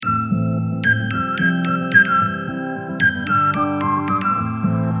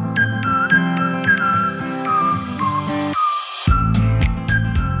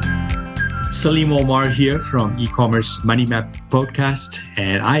Salim Omar here from E-commerce Money Map podcast,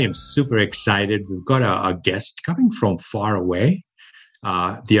 and I am super excited. We've got a guest coming from far away,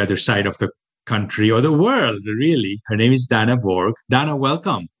 the other side of the country or the world, really. Her name is Dahna Borg. Dahna,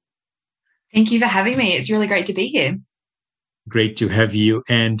 welcome. Thank you for having me. It's really great to be here. Great to have you.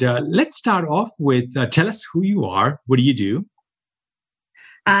 And let's start off with tell us who you are. What do you do?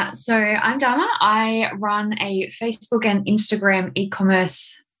 So I'm Dahna. I run a Facebook and Instagram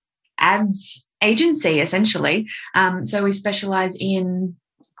e-commerce ads agency, essentially. So we specialize in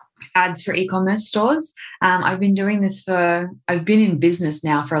ads for e-commerce stores. I've been in business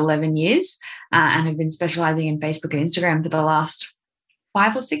now for 11 years and have been specializing in Facebook and Instagram for the last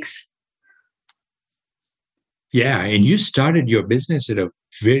 5 or 6. Yeah, and you started your business at a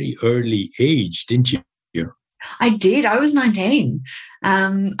very early age, didn't you? I did. I was 19.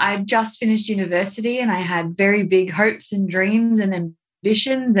 I just finished university and I had very big hopes and dreams and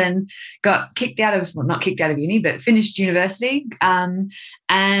ambitions and got not kicked out of uni, but finished university and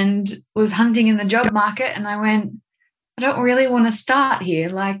was hunting in the job market. And I went, I don't really want to start here.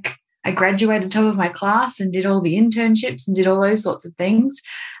 Like, I graduated top of my class and did all the internships and did all those sorts of things.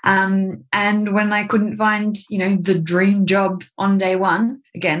 And when I couldn't find, the dream job on day one,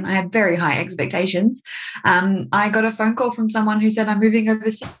 again, I had very high expectations. I got a phone call from someone who said, I'm moving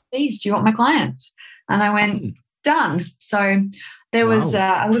overseas. Do you want my clients? And I went, done. So there was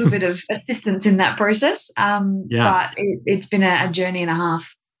a little bit of assistance in that process. But it's been a journey and a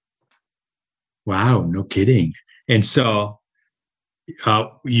half. Wow, no kidding. And so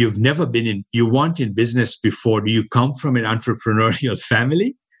you weren't in business before. Do you come from an entrepreneurial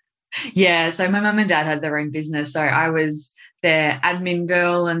family? Yeah. So my mum and dad had their own business. So I was their admin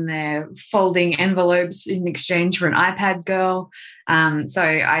girl and their folding envelopes in exchange for an iPad girl. So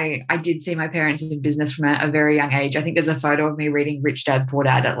I did see my parents in business from a very young age. I think there's a photo of me reading Rich Dad, Poor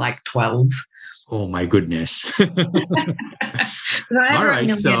Dad at like 12. Oh my goodness. All right.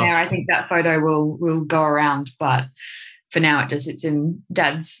 Millionaire, I think that photo will go around, but for now, it just sits in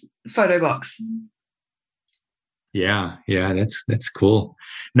Dad's photo box. Yeah, that's cool.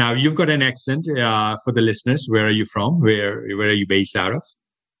 Now you've got an accent for the listeners. Where are you from? Where are you based out of?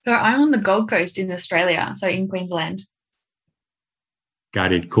 So I'm on the Gold Coast in Australia, so in Queensland.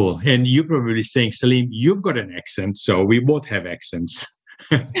 Got it. Cool. And you're probably saying, Salim, you've got an accent, so we both have accents.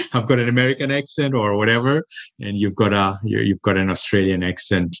 I've got an American accent or whatever, and you've got an Australian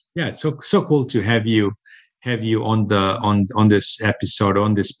accent. Yeah, it's so cool to have you on this episode,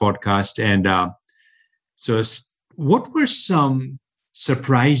 on this podcast. And so what were some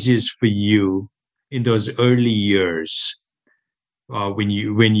surprises for you in those early years when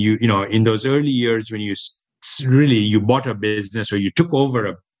you in those early years when you bought a business or you took over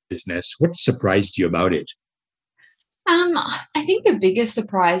a business? What surprised you about it? I think the biggest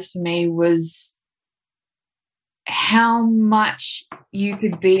surprise for me was how much you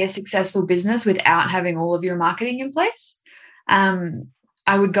could be a successful business without having all of your marketing in place.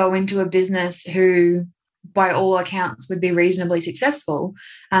 I would go into a business who, by all accounts, would be reasonably successful,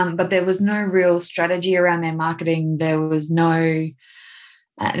 but there was no real strategy around their marketing. There was no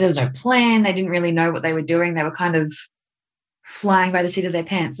plan. They didn't really know what they were doing. They were kind of flying by the seat of their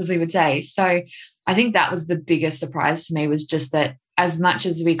pants, as we would say. So I think that was the biggest surprise to me, was just that as much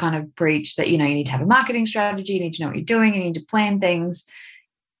as we kind of preach that, you need to have a marketing strategy, you need to know what you're doing, you need to plan things,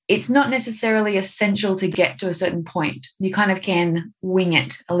 it's not necessarily essential to get to a certain point. You kind of can wing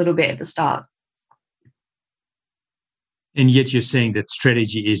it a little bit at the start. And yet you're saying that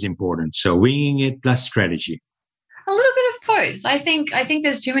strategy is important. So winging it plus strategy. A little bit of both. I think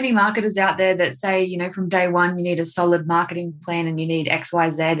there's too many marketers out there that say, from day one, you need a solid marketing plan and you need X,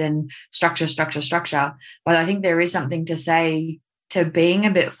 Y, Z and structure. But I think there is something to say to being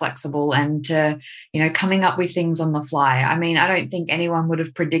a bit flexible and to, coming up with things on the fly. I mean, I don't think anyone would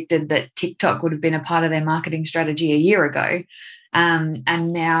have predicted that TikTok would have been a part of their marketing strategy a year ago. And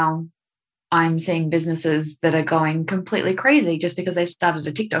now I'm seeing businesses that are going completely crazy just because they started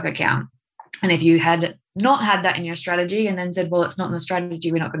a TikTok account. And if you had not had that in your strategy and then said, well, it's not in the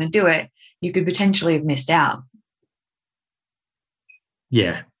strategy, we're not going to do it, you could potentially have missed out.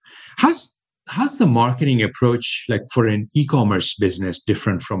 Yeah. How's the marketing approach like for an e-commerce business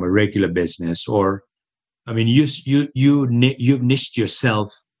different from a regular business? Or, I mean, you've niched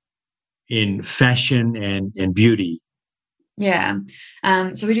yourself in fashion and beauty. Yeah.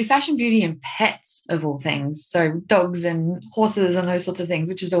 So we do fashion, beauty, and pets, of all things. So dogs and horses and those sorts of things,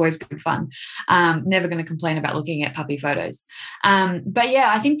 which is always good fun. Never going to complain about looking at puppy photos. But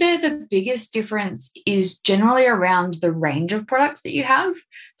yeah, I think the biggest difference is generally around the range of products that you have.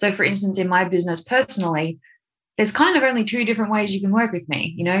 So for instance, in my business personally, there's kind of only two different ways you can work with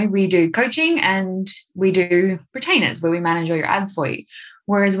me. We do coaching and we do retainers where we manage all your ads for you.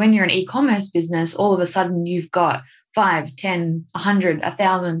 Whereas when you're an e-commerce business, all of a sudden you've got 5, 10, 100,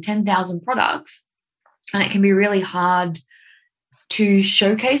 1,000, 10,000 products, and it can be really hard to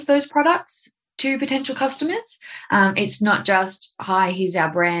showcase those products to potential customers. It's not just, hi, here's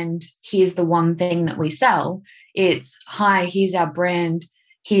our brand, here's the one thing that we sell. It's, hi, here's our brand,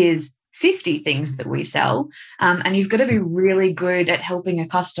 here's 50 things that we sell. And you've got to be really good at helping a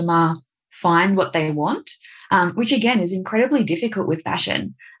customer find what they want, which again is incredibly difficult with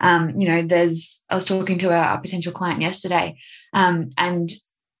fashion. I was talking to a potential client yesterday, and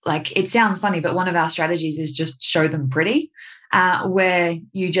like, it sounds funny, but one of our strategies is just show them pretty, where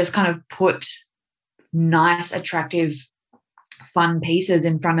you just kind of put nice, attractive, fun pieces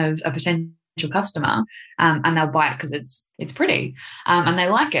in front of a potential customer, and they'll buy it because it's pretty, and they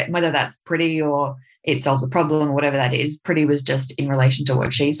like it, whether that's pretty or it solves a problem or whatever that is. Pretty was just in relation to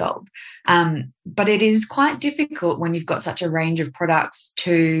what she sold. But it is quite difficult when you've got such a range of products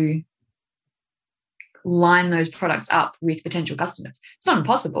to line those products up with potential customers. It's not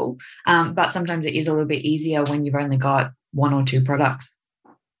impossible, but sometimes it is a little bit easier when you've only got one or two products.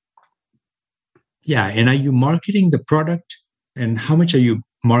 Yeah. And are you marketing the product, and how much are you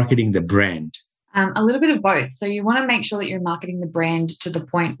marketing the brand? A little bit of both. So you want to make sure that you're marketing the brand to the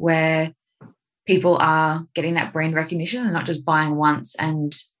point where people are getting that brand recognition and not just buying once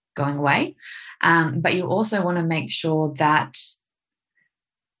and going away. But you also want to make sure that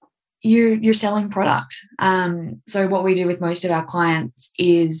you're selling product. So what we do with most of our clients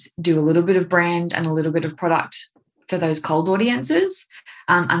is do a little bit of brand and a little bit of product for those cold audiences,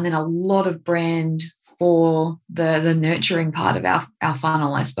 and then a lot of brand for the nurturing part of our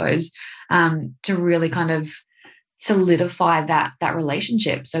funnel, I suppose, to really kind of solidify that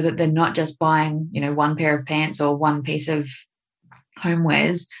relationship, so that they're not just buying, one pair of pants or one piece of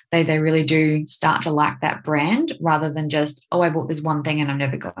homewares. They really do start to like that brand, rather than just, oh, I bought this one thing and I'm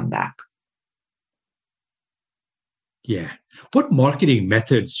never going back. Yeah. What marketing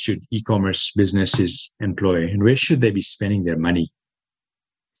methods should e-commerce businesses employ, and where should they be spending their money?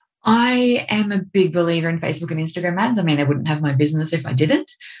 I am a big believer in Facebook and Instagram ads. I mean, I wouldn't have my business if I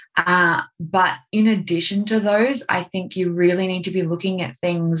didn't. But in addition to those, I think you really need to be looking at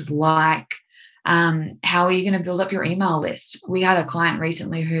things like, how are you going to build up your email list? We had a client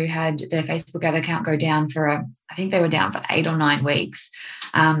recently who had their Facebook ad account go down I think they were down for 8 or 9 weeks,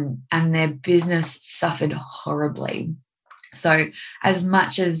 and their business suffered horribly. So as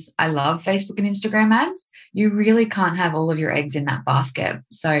much as I love Facebook and Instagram ads, you really can't have all of your eggs in that basket.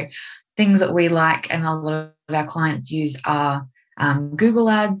 So things that we like and a lot of our clients use are Google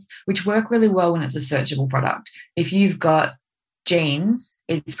ads, which work really well when it's a searchable product. If you've got jeans,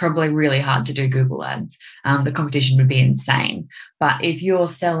 it's probably really hard to do Google ads. The competition would be insane. But if you're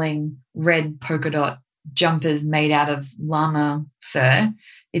selling red polka dot jumpers made out of llama fur,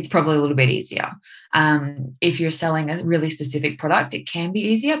 it's probably a little bit easier. If you're selling a really specific product, it can be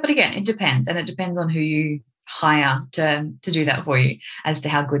easier. But again, it depends. And it depends on who you hire to do that for you as to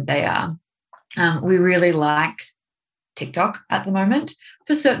how good they are. We really like TikTok at the moment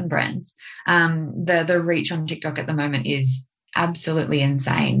for certain brands. The reach on TikTok at the moment is absolutely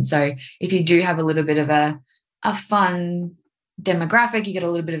insane. So if you do have a little bit of a fun demographic, you get a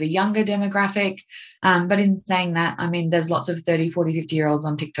little bit of a younger demographic. But in saying that, I mean, there's lots of 30, 40, 50-year-olds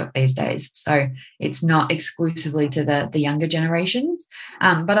on TikTok these days. So it's not exclusively to the younger generations.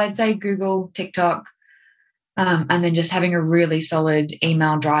 But I'd say Google, TikTok, and then just having a really solid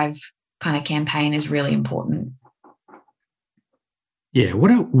email drive kind of campaign is really important. Yeah. What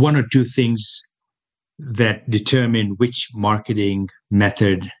are one or two things that determine which marketing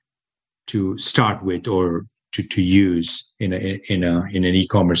method to start with or to use in an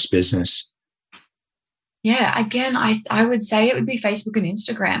e-commerce business? Yeah, again, I would say it would be Facebook and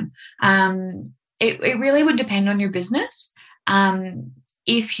Instagram. It really would depend on your business.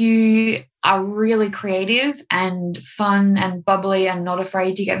 If you are really creative and fun and bubbly and not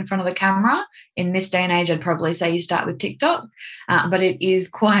afraid to get in front of the camera, in this day and age, I'd probably say you start with TikTok. But it is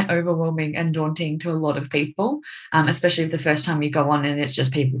quite overwhelming and daunting to a lot of people, especially if the first time you go on and it's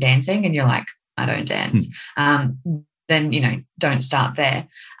just people dancing and you're like, I don't dance. Then, don't start there.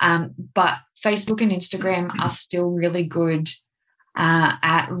 But Facebook and Instagram are still really good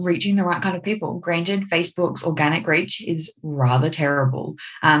at reaching the right kind of people. Granted, Facebook's organic reach is rather terrible.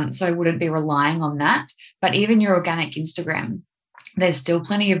 So I wouldn't be relying on that. But even your organic Instagram, there's still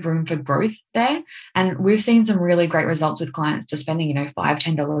plenty of room for growth there. And we've seen some really great results with clients just spending, $5,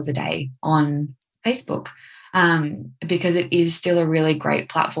 $10 a day on Facebook. Because it is still a really great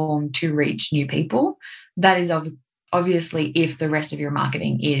platform to reach new people. that is obviously if the rest of your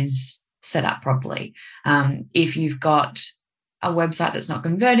marketing is set up properly. If you've got a website that's not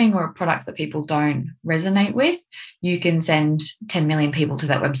converting or a product that people don't resonate with, you can send 10 million people to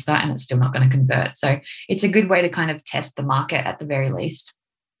that website and it's still not going to convert. So it's a good way to kind of test the market at the very least.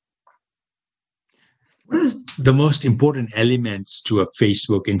 What is the most important elements to a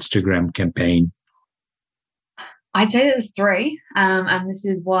Facebook, Instagram campaign? I'd say there's three, and this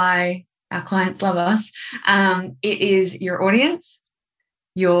is why our clients love us. It is your audience,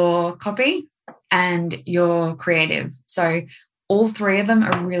 your copy, and your creative. So all three of them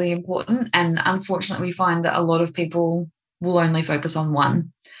are really important. And unfortunately, we find that a lot of people will only focus on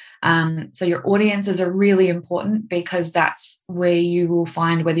one. So your audiences are really important because that's where you will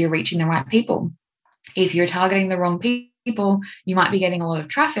find whether you're reaching the right people. If you're targeting the wrong people, you might be getting a lot of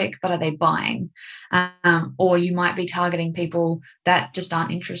traffic, but are they buying? Or you might be targeting people that just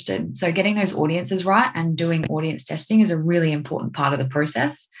aren't interested. So getting those audiences right and doing audience testing is a really important part of the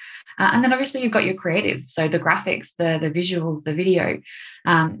process. And then obviously you've got your creative. So the graphics, the visuals, the video.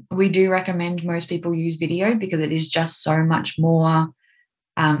 We do recommend most people use video because it is just so much more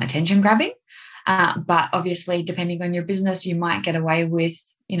attention grabbing. But obviously, depending on your business, you might get away with,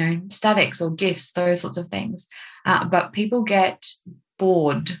 statics or GIFs, those sorts of things. But people get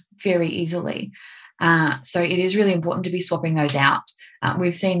bored very easily. So it is really important to be swapping those out.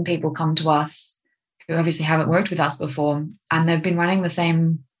 We've seen people come to us who obviously haven't worked with us before, and they've been running the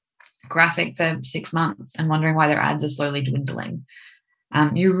same graphic for 6 months and wondering why their ads are slowly dwindling.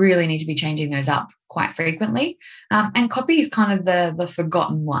 You really need to be changing those up quite frequently. And copy is kind of the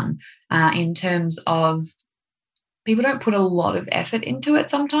forgotten one in terms of people don't put a lot of effort into it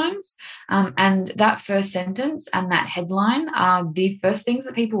sometimes. And that first sentence and that headline are the first things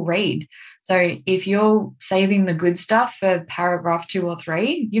that people read. So if you're saving the good stuff for paragraph 2 or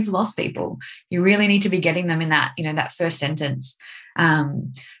 3, you've lost people. You really need to be getting them in that, that first sentence.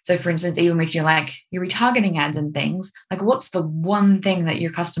 So for instance, even with your retargeting ads and things, what's the one thing that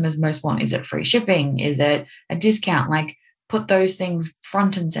your customers most want? Is it free shipping? Is it a discount? Put those things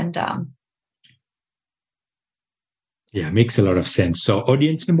front and center. Yeah, makes a lot of sense. So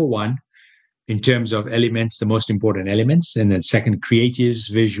audience number 1, in terms of elements, the most important elements. And then second, creatives,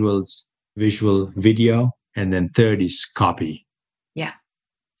 visuals, video. And then third is copy. Yeah.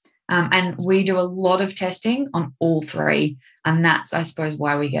 And we do a lot of testing on all three. And that's, I suppose,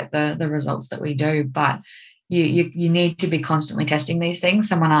 why we get the results that we do. But you need to be constantly testing these things.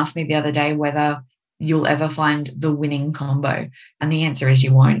 Someone asked me the other day whether you'll ever find the winning combo. And the answer is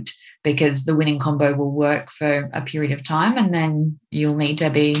you won't, because the winning combo will work for a period of time and then you'll need to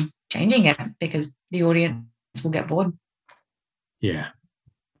be changing it because the audience will get bored. Yeah.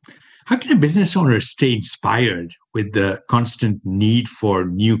 How can a business owner stay inspired with the constant need for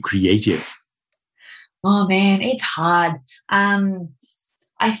new creative? Oh, man, it's hard.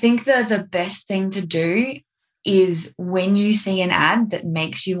 I think that the best thing to do is when you see an ad that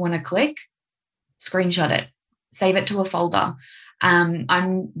makes you want to click, screenshot it, save it to a folder.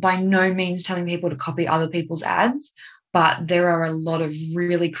 I'm by no means telling people to copy other people's ads, but there are a lot of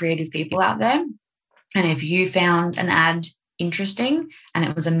really creative people out there. And if you found an ad interesting and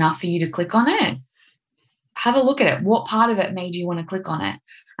it was enough for you to click on it, have a look at it. What part of it made you want to click on it?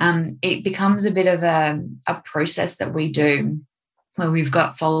 It becomes a bit of a process that we do where we've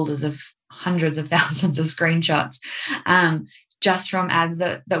got folders of hundreds of thousands of screenshots just from ads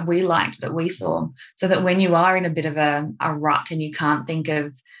that we liked, that we saw, so that when you are in a bit of a rut and you can't think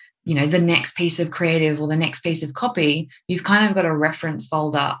of, the next piece of creative or the next piece of copy, you've kind of got a reference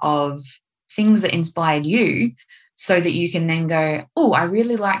folder of things that inspired you so that you can then go, oh, I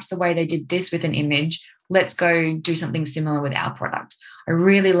really liked the way they did this with an image. Let's go do something similar with our product. I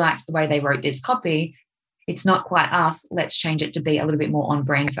really liked the way they wrote this copy. It's not quite us. Let's change it to be a little bit more on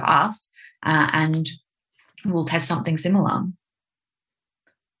brand for us, and we'll test something similar.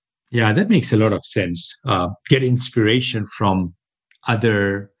 Yeah, that makes a lot of sense. Get inspiration from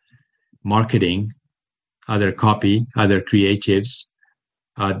other marketing, other copy, other creatives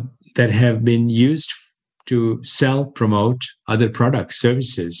that have been used to sell, promote other products,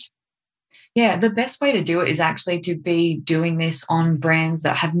 services. Yeah, the best way to do it is actually to be doing this on brands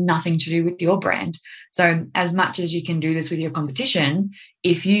that have nothing to do with your brand. So as much as you can do this with your competition,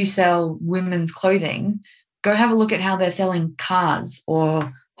 if you sell women's clothing, go have a look at how they're selling cars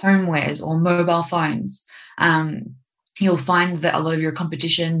or homewares or mobile phones. You'll find that a lot of your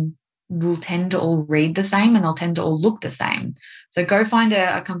competition will tend to all read the same and they'll tend to all look the same. So go find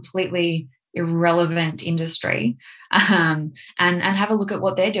a completely irrelevant industry and have a look at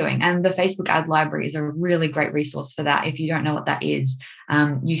what they're doing. And the Facebook ad library is a really great resource for that. If you don't know what that is,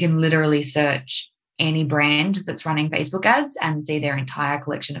 you can literally search any brand that's running Facebook ads and see their entire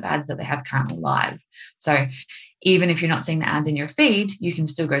collection of ads that they have currently live. So even if you're not seeing the ads in your feed, you can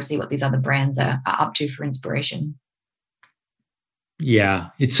still go see what these other brands are up to for inspiration. Yeah,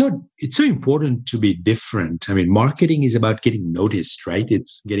 it's so important to be different. I mean, marketing is about getting noticed, right?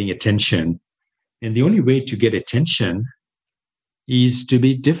 It's getting attention. And the only way to get attention is to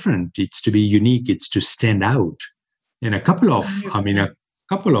be different. It's to be unique. It's to stand out. And a couple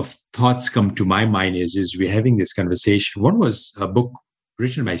of thoughts come to my mind as we're having this conversation. One was a book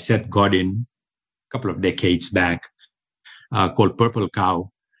written by Seth Godin a couple of decades back called Purple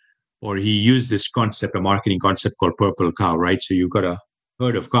Cow, or he used this concept, a marketing concept called Purple Cow, right? So you've got a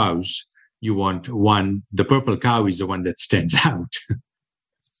herd of cows. You want one, the purple cow is the one that stands out.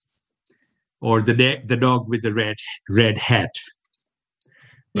 Or the dog with the red hat,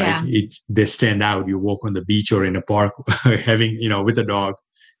 right? Yeah. They stand out. You walk on the beach or in a park having, with a dog.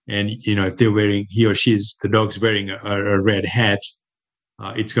 And, if the dog's wearing a red hat,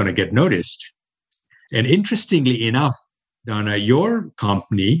 it's going to get noticed. And interestingly enough, Dahna, your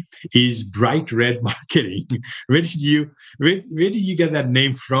company is Bright Red Marketing. Where did you get that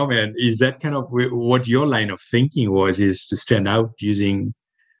name from? And is that kind of what your line of thinking was, is to stand out using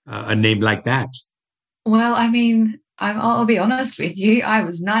a name like that? Well, I mean, I'll be honest with you. I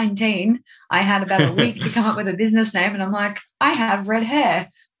was 19. I had about a week to come up with a business name, and I'm like, I have red hair.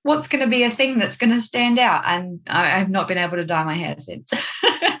 What's going to be a thing that's going to stand out? And I've not been able to dye my hair since.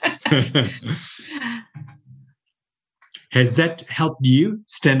 Has that helped you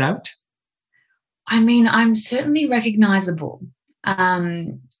stand out? I mean, I'm certainly recognizable.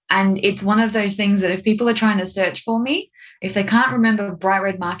 And it's one of those things that if people are trying to search for me, if they can't remember Bright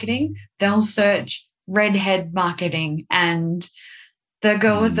Red Marketing, they'll search redhead marketing and the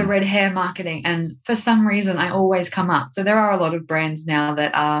girl with the red hair marketing. And for some reason, I always come up. So there are a lot of brands now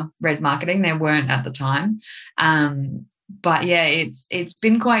that are red marketing. There weren't at the time. But yeah, it's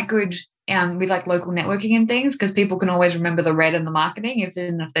been quite good with like local networking and things, because people can always remember the red and the marketing,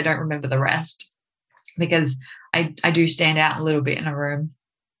 even if they don't remember the rest, because I do stand out a little bit in a room.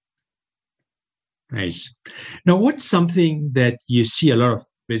 Nice. Now, what's something that you see a lot of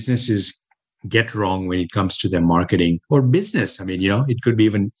businesses get wrong when it comes to their marketing or business? I mean, it could be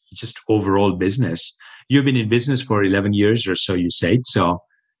even just overall business. You've been in business for 11 years or so, you said. So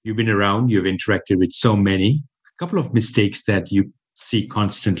you've been around, you've interacted with so many. A couple of mistakes that you see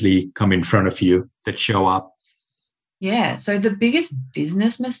constantly come in front of you that show up. Yeah. So the biggest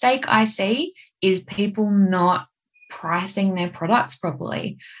business mistake I see is people not pricing their products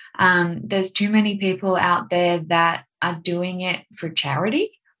properly. There's too many people out there that are doing it for charity,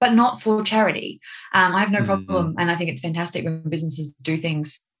 but not for charity. I have no problem, and I think it's fantastic when businesses do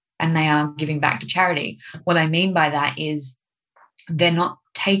things and they are giving back to charity. What I mean by that is they're not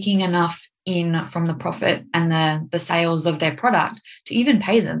taking enough in from the profit and the sales of their product to even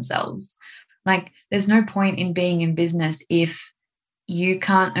pay themselves. Like, there's no point in being in business if you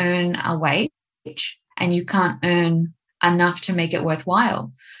can't earn a wage and you can't earn enough to make it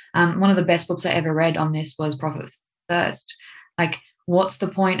worthwhile. One of the best books I ever read on this was Profit First. Like, what's the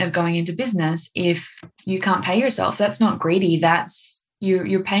point of going into business if you can't pay yourself? That's not greedy. That's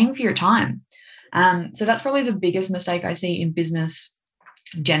you're paying for your time. So that's probably the biggest mistake I see in business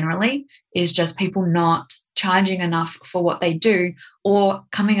generally, is just people not charging enough for what they do, or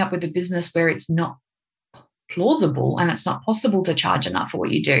coming up with a business where it's not plausible and it's not possible to charge enough for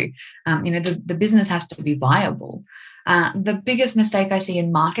what you do. The business has to be viable. The biggest mistake I see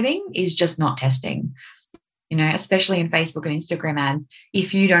in marketing is just not testing. Especially in Facebook and Instagram ads,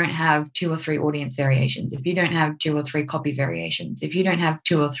 if you don't have 2 or 3 audience variations, if you don't have 2 or 3 copy variations, if you don't have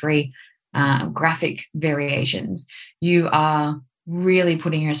 2 or 3 graphic variations, you are really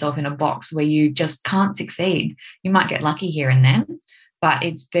putting yourself in a box where you just can't succeed. You might get lucky here and then, but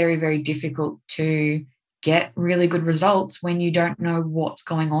it's very, very difficult to get really good results when you don't know what's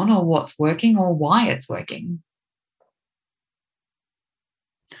going on or what's working or why it's working.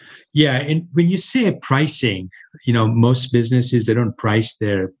 Yeah, and when you say pricing, most businesses, they don't price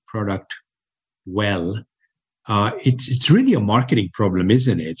their product well. It's really a marketing problem,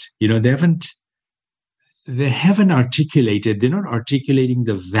 isn't it? They haven't articulated. They're not articulating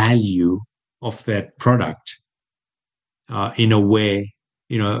the value of that product in a way,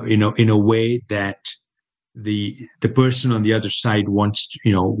 in a way that the person on the other side wants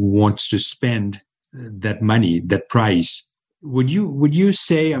to spend that money, that price. Would you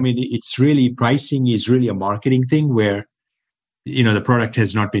say, I mean, pricing is really a marketing thing where, the product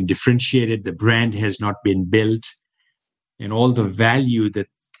has not been differentiated, the brand has not been built, and all the value that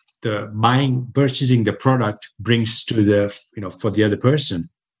the purchasing the product brings to for the other person?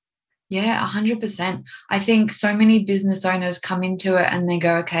 Yeah, 100%. I think so many business owners come into it and they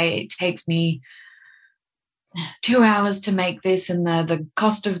go, okay, it takes me 2 hours to make this, and the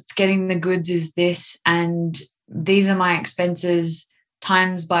cost of getting the goods is this, and these are my expenses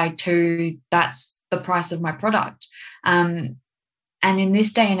times by 2. That's the price of my product. And in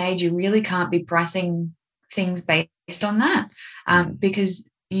this day and age, you really can't be pricing things based on that, because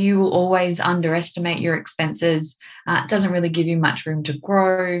you will always underestimate your expenses. It doesn't really give you much room to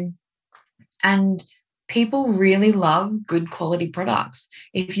grow. And people really love good quality products.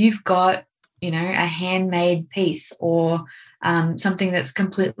 If you've got, a handmade piece or something that's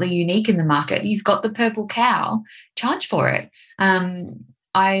completely unique in the market, you've got the purple cow, charge for it.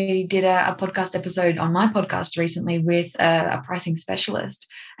 I did a podcast episode on my podcast recently with a pricing specialist,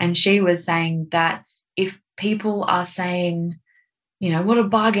 and she was saying that if people are saying, what a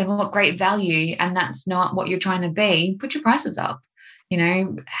bargain, what great value, and that's not what you're trying to be, put your prices up.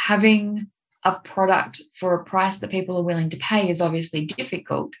 Having a product for a price that people are willing to pay is obviously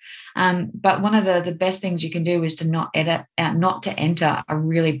difficult. But one of the best things you can do is to not to enter a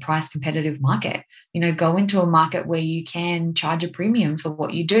really price competitive market. Go into a market where you can charge a premium for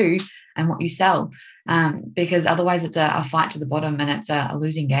what you do and what you sell, because otherwise it's a fight to the bottom and it's a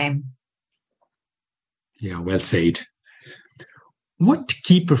losing game. Yeah, well said. What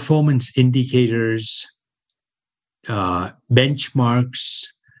key performance indicators, benchmarks,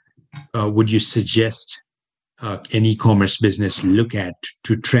 would you suggest an e-commerce business look at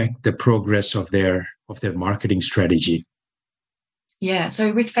to track the progress of their marketing strategy? Yeah,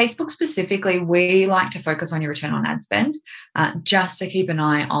 so with Facebook specifically, we like to focus on your return on ad spend, just to keep an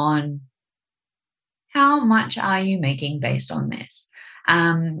eye on how much are you making based on this.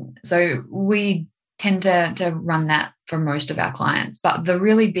 So we tend to run that for most of our clients, but the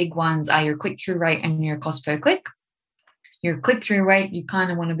really big ones are your click-through rate and your cost per click. Your click-through rate, you kind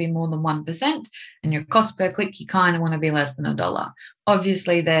of want to be more than 1%, and your cost per click, you kind of want to be less than $1.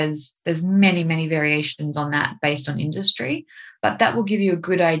 Obviously, there's many, many variations on that based on industry, but that will give you a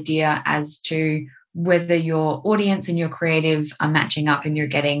good idea as to whether your audience and your creative are matching up and you're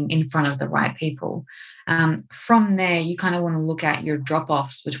getting in front of the right people. From there, you kind of want to look at your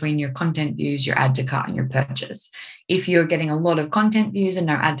drop-offs between your content views, your add to cart, and your purchase. If you're getting a lot of content views and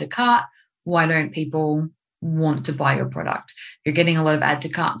no add to cart, why don't people want to buy your product? If you're getting a lot of add to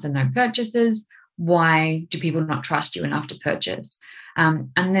carts and no purchases, why do people not trust you enough to purchase?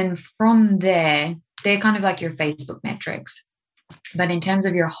 And then from there, they're kind of like your Facebook metrics. But in terms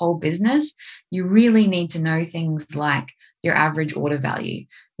of your whole business, you really need to know things like your average order value,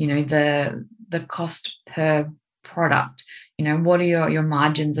 the cost per product, what are your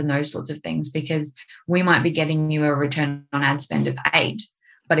margins and those sorts of things, because we might be getting you a return on ad spend of 8.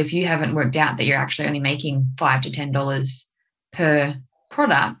 But if you haven't worked out that you're actually only making $5 to $10 per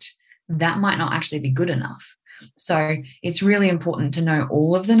product, that might not actually be good enough. So it's really important to know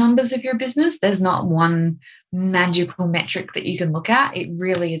all of the numbers of your business. There's not one magical metric that you can look at. It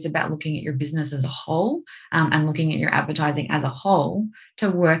really is about looking at your business as a whole, and looking at your advertising as a whole to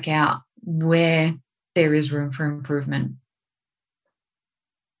work out where there is room for improvement.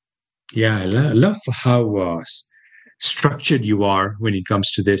 Yeah, I love how structured you are when it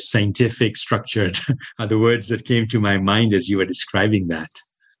comes to this. Scientific, structured are the words that came to my mind as you were describing that.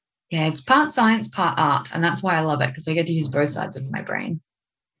 Yeah, it's part science, part art, and that's why I love it, because I get to use both sides of my brain.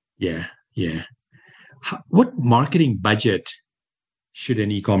 Yeah. What marketing budget should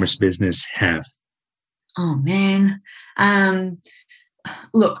an e-commerce business have? Oh, man.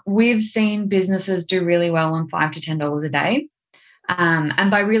 Look, we've seen businesses do really well on $5 to $10 a day.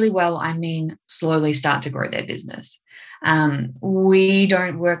 And by really well, I mean slowly start to grow their business. We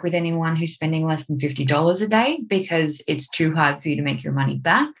don't work with anyone who's spending less than $50 a day because it's too hard for you to make your money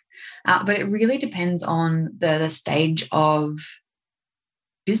back. But it really depends on the stage of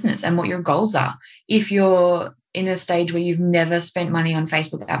business and what your goals are. If you're in a stage where you've never spent money on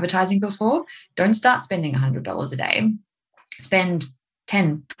Facebook advertising before, don't start spending $100 a day. Spend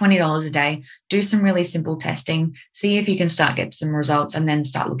 $10, $20 a day, do some really simple testing, see if you can start get some results, and then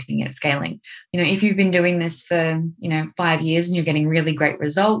start looking at scaling. If you've been doing this for, 5 years and you're getting really great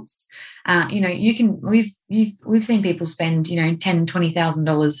results, you can, we've seen people spend, $10,000,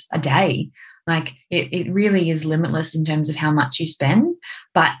 $20,000 a day. Like it really is limitless in terms of how much you spend,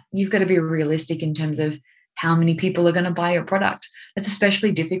 but you've got to be realistic in terms of how many people are going to buy your product. It's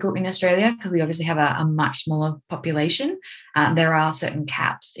especially difficult in Australia because we obviously have a much smaller population. There are certain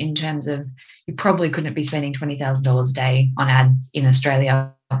caps in terms of you probably couldn't be spending $20,000 a day on ads in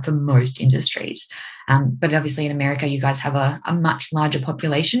Australia for most industries. But obviously in America, you guys have a much larger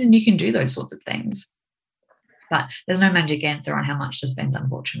population and you can do those sorts of things. But there's no magic answer on how much to spend,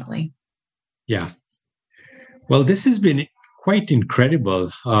 unfortunately. Yeah. Well, this has been quite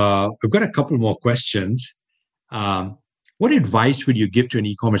incredible. I've got a couple more questions. What advice would you give to an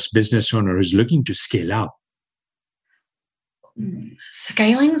e-commerce business owner who's looking to scale up?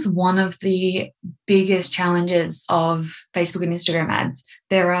 Scaling is one of the biggest challenges of Facebook and Instagram ads.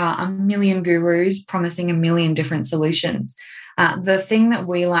 There are a million gurus promising a million different solutions. The thing that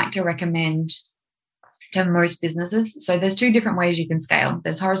we like to recommend to most businesses, so there's two different ways you can scale.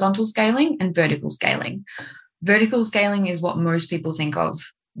 There's horizontal scaling and vertical scaling. Vertical scaling is what most people think of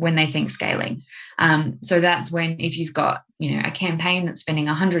when they think scaling. So that's when if you've got a campaign that's spending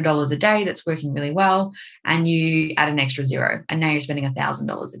 $100 a day that's working really well, and you add an extra zero, and now you're spending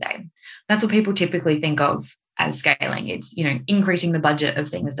 $1,000 a day. That's what people typically think of as scaling. It's increasing the budget of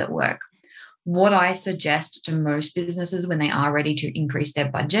things that work. What I suggest to most businesses when they are ready to increase their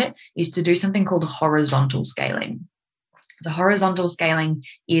budget is to do something called horizontal scaling. So horizontal scaling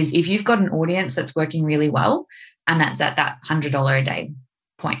is if you've got an audience that's working really well, and that's at that $100 a day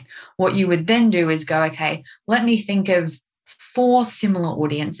point. What you would then do is go, okay, let me think of 4 similar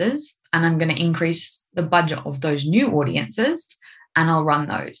audiences, and I'm going to increase the budget of those new audiences, and I'll run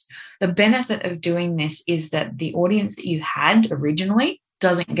those. The benefit of doing this is that the audience that you had originally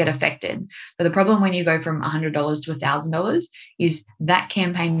doesn't get affected. So the problem when you go from $100 to $1,000 is that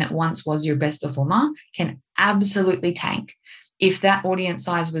campaign that once was your best performer can absolutely tank. If that audience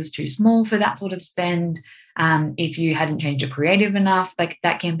size was too small for that sort of spend, if you hadn't changed your creative enough, like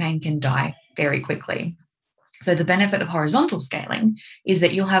that campaign can die very quickly. So the benefit of horizontal scaling is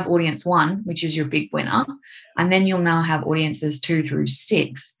that you'll have audience 1, which is your big winner, and then you'll now have audiences 2 through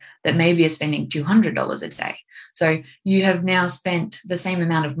 6 that maybe are spending $200 a day. So you have now spent the same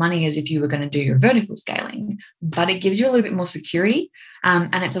amount of money as if you were going to do your vertical scaling, but it gives you a little bit more security,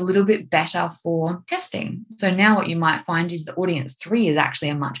 and it's a little bit better for testing. So now what you might find is the audience 3 is actually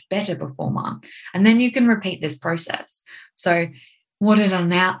a much better performer, and then you can repeat this process. So what it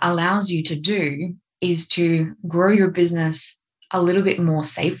now allows you to do is to grow your business a little bit more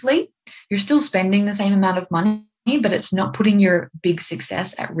safely. You're still spending the same amount of money, but it's not putting your big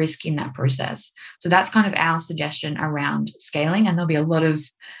success at risk in that process. So that's kind of our suggestion around scaling. And there'll be a lot of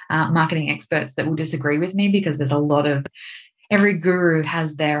marketing experts that will disagree with me, because there's a lot of, every guru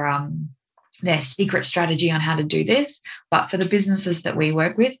has their secret strategy on how to do this. But for the businesses that we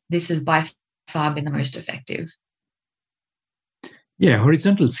work with, this has by far been the most effective. Yeah,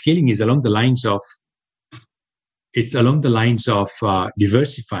 horizontal scaling is along the lines of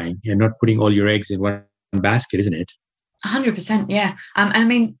diversifying and not putting all your eggs in one basket, isn't it? 100%, yeah. I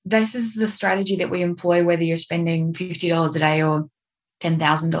mean, this is the strategy that we employ, whether you're spending $50 a day or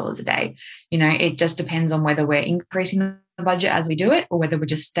 $10,000 a day. It just depends on whether we're increasing the budget as we do it, or whether we're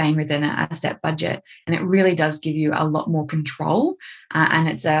just staying within a set budget. And it really does give you a lot more control, and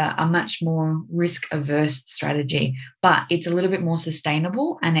it's a much more risk-averse strategy, but it's a little bit more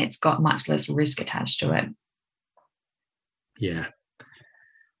sustainable, and it's got much less risk attached to it. Yeah.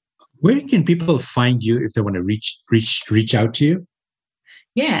 Where can people find you if they want to reach out to you?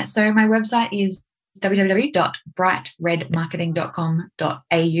 Yeah, so my website is www.brightredmarketing.com.au,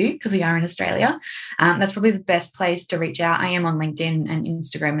 because we are in Australia. That's probably the best place to reach out. I am on LinkedIn and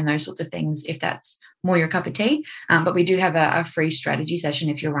Instagram and those sorts of things if that's more your cup of tea. But we do have a free strategy session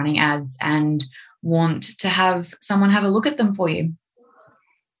if you're running ads and want to have someone have a look at them for you.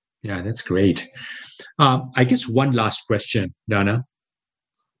 Yeah, that's great. I guess one last question, Dahna.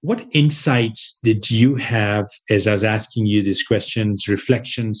 What insights did you have as I was asking you these questions,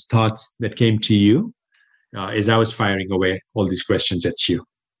 reflections, thoughts that came to you as I was firing away all these questions at you?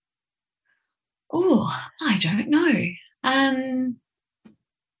 Oh, I don't know.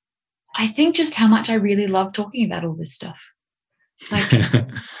 I think just how much I really love talking about all this stuff. Like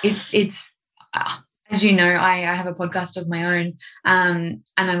it's as you know, I have a podcast of my own, and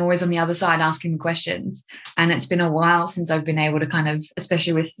I'm always on the other side asking questions. And it's been a while since I've been able to kind of,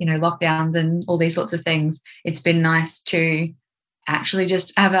 especially with, lockdowns and all these sorts of things, it's been nice to actually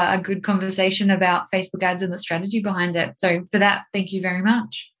just have a good conversation about Facebook ads and the strategy behind it. So for that, thank you very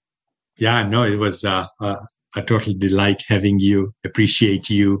much. Yeah, no, it was a total delight having you, appreciate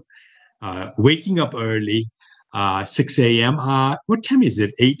you, waking up early. 6 a.m. What time is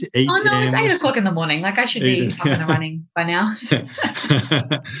it? 8 Oh, no, a.m. it's 8 o'clock in the morning. Like I should be up and running by now.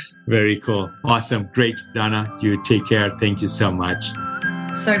 Very cool. Awesome. Great, Dahna. You take care. Thank you so much.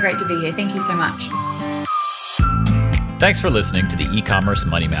 So great to be here. Thank you so much. Thanks for listening to the E-commerce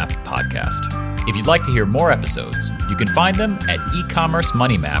Money Map podcast. If you'd like to hear more episodes, you can find them at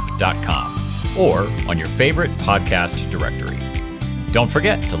ecommercemoneymap.com or on your favorite podcast directory. Don't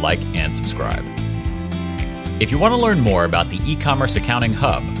forget to like and subscribe. If you want to learn more about the E-commerce Accounting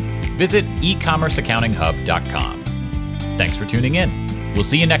Hub, visit ecommerceaccountinghub.com. Thanks for tuning in. We'll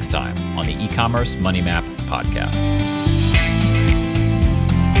see you next time on the E-commerce Money Map podcast.